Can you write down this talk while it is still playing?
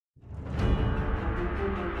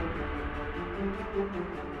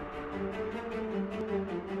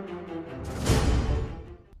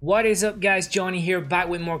What is up guys, Johnny here, back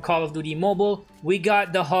with more Call of Duty Mobile. We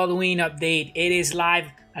got the Halloween update. It is live.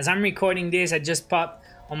 As I'm recording this, I just popped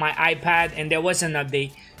on my iPad and there was an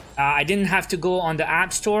update. I didn't have to go on the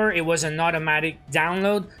App Store. It was an automatic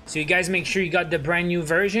download. So you guys make sure you got the brand new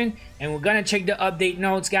version. And we're gonna check the update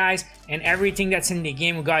notes, guys, and everything that's in the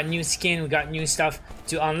game. We got new skin, we got new stuff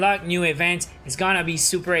to unlock, new events. It's gonna be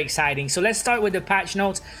super exciting. So let's start with the patch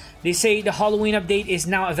notes. They say the Halloween update is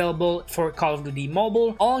now available for Call of Duty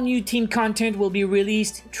Mobile. All new team content will be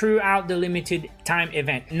released throughout the limited time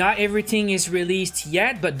event. Not everything is released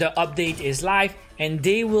yet, but the update is live and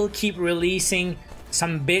they will keep releasing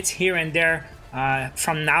some bits here and there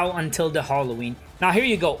from now until the Halloween. Now here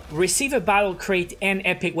you go. Receive a battle crate and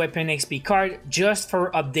epic weapon XP card just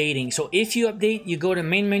for updating. So if you update, you go to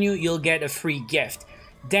main menu, you'll get a free gift.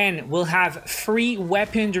 Then we'll have free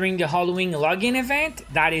weapon during the Halloween login event.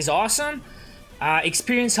 That is awesome.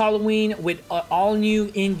 Experience Halloween with all new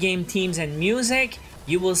in-game teams and music.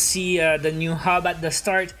 You will see the new hub at the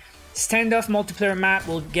start. Standoff multiplayer map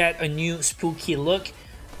will get a new spooky look.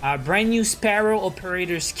 Brand new Sparrow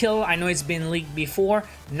operator skill. I know it's been leaked before.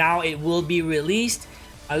 Now it will be released.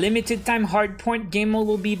 A limited time hardpoint game mode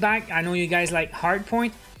will be back. I know you guys like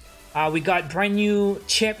hardpoint. We got brand new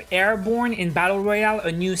chip airborne in battle royale,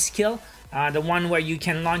 a new skill, the one where you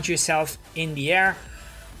can launch yourself in the air.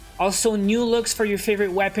 Also new looks for your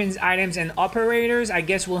favorite weapons, items, and operators. I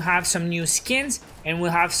guess we'll have some new skins and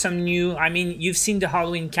we'll have some new, I mean, you've seen the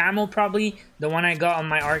Halloween camo probably, the one I got on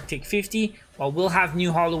my Arctic 50. Well, we'll have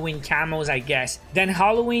new Halloween camos, I guess. Then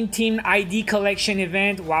Halloween themed ID collection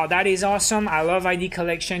event. Wow, that is awesome. I love ID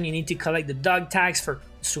collection. You need to collect the dog tags for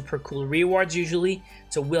super cool rewards usually.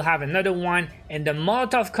 So we'll have another one. And the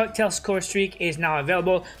Molotov cocktail score streak is now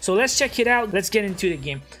available. So let's check it out. Let's get into the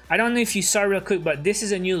game. I don't know if you saw real quick, but this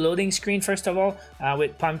is a new loading screen first of all,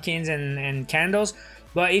 with pumpkins and candles.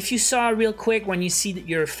 But if you saw real quick, when you see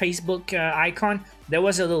your Facebook icon, there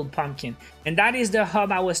was a little pumpkin. And that is the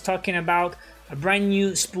hub I was talking about. A brand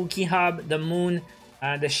new spooky hub, the moon,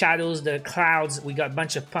 the shadows, the clouds. We got a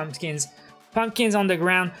bunch of pumpkins on the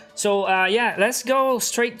ground. So yeah, let's go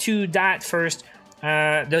straight to that first.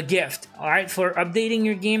 The gift. All right, for updating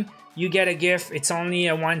your game, you get a gift. It's only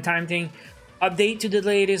a one-time thing. Update to the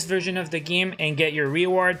latest version of the game and get your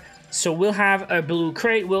reward. So we'll have a blue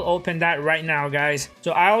crate. We'll open that right now, guys.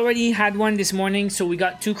 So I already had one this morning, so we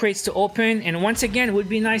got 2 crates to open. And once again, it would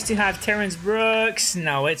be nice to have Terrence Brooks.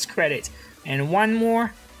 No, it's credits. And one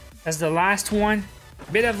more. That's the last one.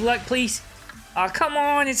 Bit of luck, please. Oh, come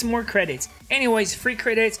on, it's more credits. Anyways, free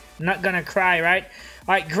credits. Not gonna cry, right?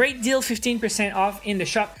 All right, great deal, 15% off in the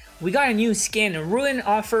shop. We got a new skin, Ruin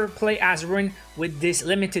offer. Play as Ruin with this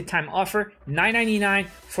limited time offer, $9.99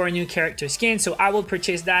 for a new character skin. So I will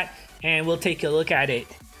purchase that and we'll take a look at it.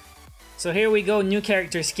 So here we go, new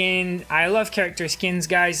character skin. I love character skins,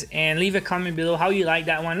 guys, and leave a comment below how you like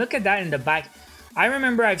that one. Look at that in the back. I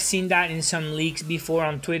remember I've seen that in some leaks before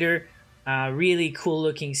on Twitter. Really cool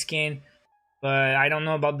looking skin, but I don't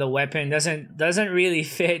know about the weapon. Doesn't really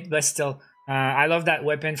fit, but still, I love that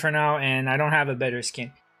weapon for now, and I don't have a better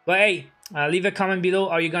skin. But hey, leave a comment below.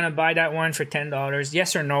 Are you gonna buy that one for $10?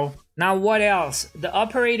 Yes or no? Now what else? The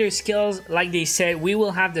operator skills, like they said, we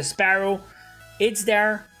will have the Sparrow. It's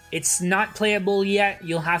there. It's not playable yet.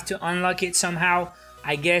 You'll have to unlock it somehow,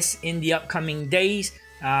 I guess, in the upcoming days.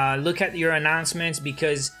 Look at your announcements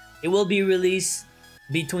because it will be released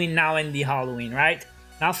between now and the Halloween, right?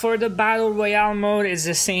 Now for the Battle Royale mode, it's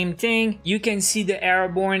the same thing. You can see the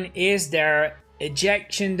airborne is there.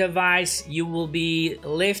 Ejection device, you will be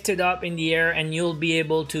lifted up in the air and you'll be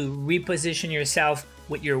able to reposition yourself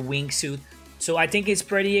with your wingsuit. So I think it's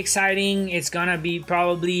pretty exciting. It's gonna be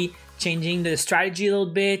probably changing the strategy a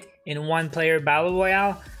little bit in one-player Battle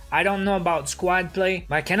Royale. I don't know about squad play,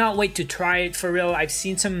 but I cannot wait to try it for real. I've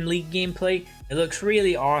seen some league gameplay. It looks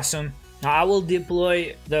really awesome. Now I will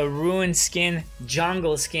deploy the Ruin skin,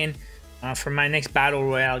 Jungle skin, for my next Battle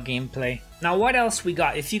Royale gameplay. Now what else we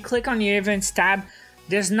got? If you click on the events tab,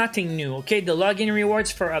 there's nothing new, okay? The login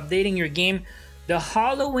rewards for updating your game. The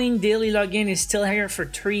Halloween daily login is still here for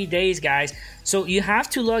 3 days, guys. So you have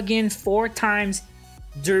to log in 4 times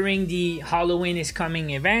during the Halloween is coming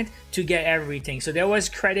event to get everything. So there was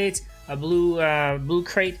credits, a blue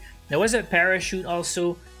crate. There was a parachute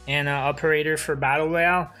also, and an operator for Battle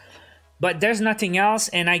Royale. But there's nothing else,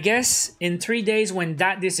 and I guess in 3 days when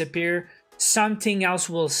that disappears, something else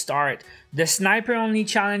will start. The sniper only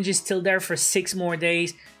challenge is still there for 6 more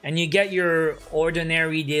days, and you get your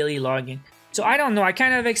ordinary daily login. So I don't know, I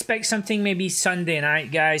kind of expect something maybe Sunday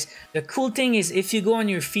night, guys. The cool thing is if you go on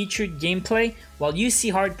your featured gameplay, well, you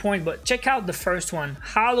see Hardpoint, but check out the first one,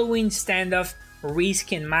 Halloween Standoff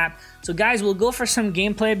Reskin map. So guys, we'll go for some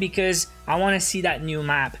gameplay because I want to see that new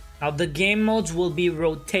map. Now the game modes will be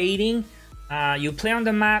rotating. You play on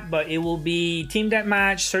the map, but it will be Team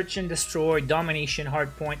Deathmatch, Search and Destroy, Domination,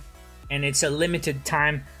 Hardpoint, and it's a limited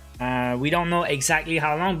time. We don't know exactly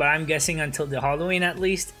how long, but I'm guessing until the Halloween at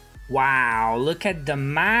least. Wow, look at the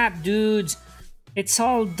map, dudes. It's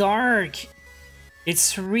all dark.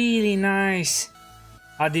 It's really nice.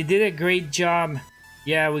 They did a great job.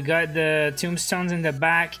 Yeah, we got the tombstones in the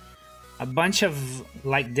back. A bunch of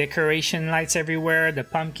like decoration lights everywhere. The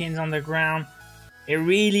pumpkins on the ground. It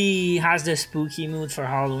really has the spooky mood for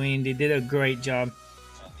Halloween. They did a great job.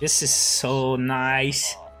 This is so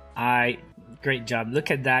nice. Great job.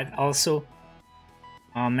 Look at that. Also,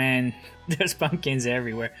 oh man, there's pumpkins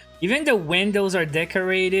everywhere. Even the windows are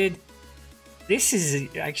decorated. This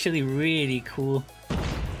is actually really cool.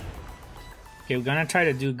 Okay, we're gonna try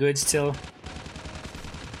to do good still.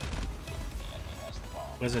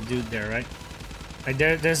 There's a dude there, right? Like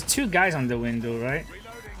there's two guys on the window, right?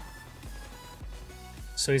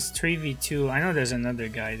 So it's 3v2. I know there's another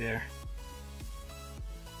guy there.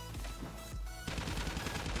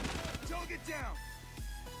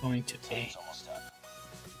 Going to A.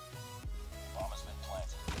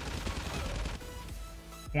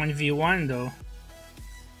 1v1 though.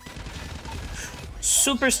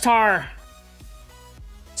 Superstar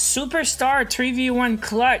 3v1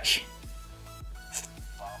 clutch.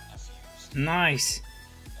 Nice.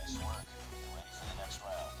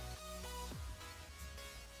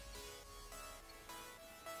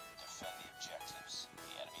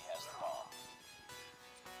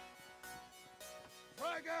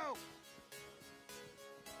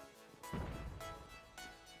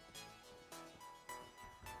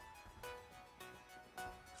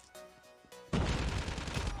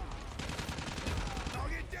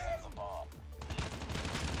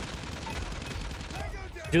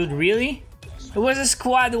 Dude, really? It was a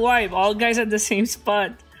squad wipe. All guys at the same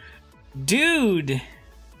spot. Dude.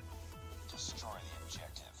 Destroy the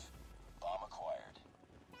objective. Bomb acquired.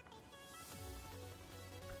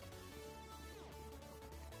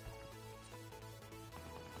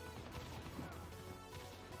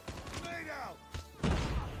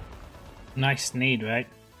 Nice nade, right?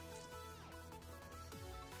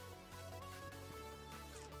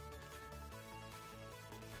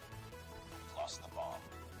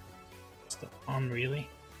 Really?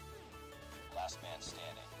 Last man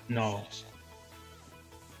standing. No.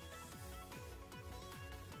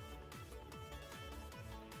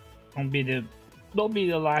 Don't be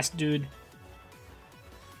the last dude.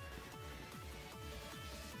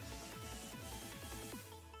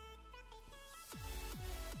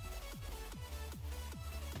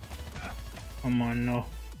 Come on, no.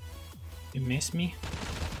 You missed me?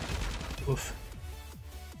 Oof.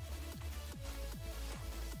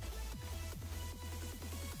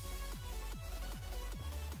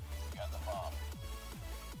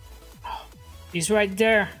 He's right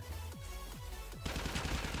there.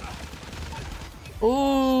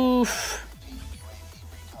 Oof.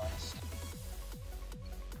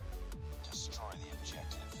 Destroy the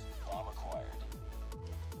objective. Bomb acquired.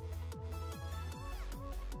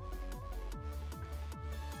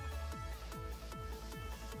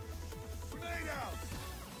 Grenade out.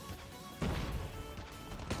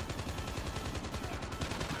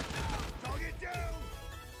 Target down.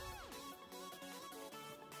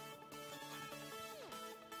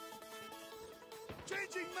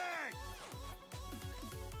 Changing mag.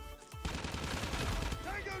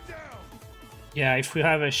 Tango down. Yeah, if we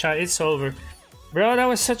have a shot, it's over. Bro, that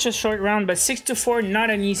was such a short round, but 6-4, not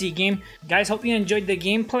an easy game. Guys, hope you enjoyed the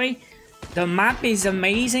gameplay. The map is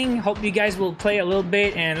amazing. Hope you guys will play a little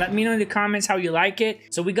bit and let me know in the comments how you like it.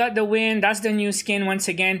 So we got the win. That's the new skin once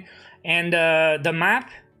again. And the map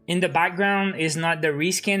in the background is not the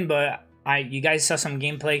reskin, but you guys saw some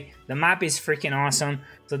gameplay. The map is freaking awesome.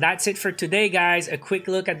 So that's it for today, guys. A quick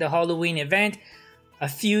look at the Halloween event. A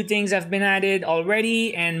few things have been added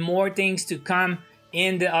already and more things to come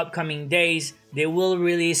in the upcoming days. They will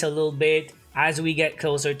release a little bit as we get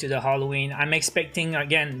closer to the Halloween. I'm expecting,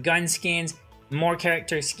 again, gun skins, more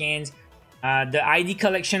character skins. The ID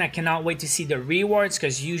collection, I cannot wait to see the rewards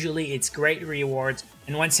because usually it's great rewards.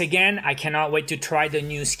 And once again, I cannot wait to try the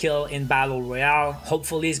new skill in Battle Royale.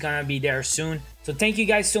 Hopefully it's gonna be there soon. So thank you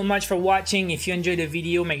guys so much for watching. If you enjoyed the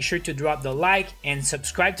video, make sure to drop the like and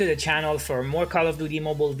subscribe to the channel for more Call of Duty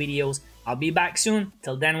Mobile videos. I'll be back soon.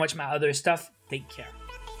 Till then, watch my other stuff. Take care.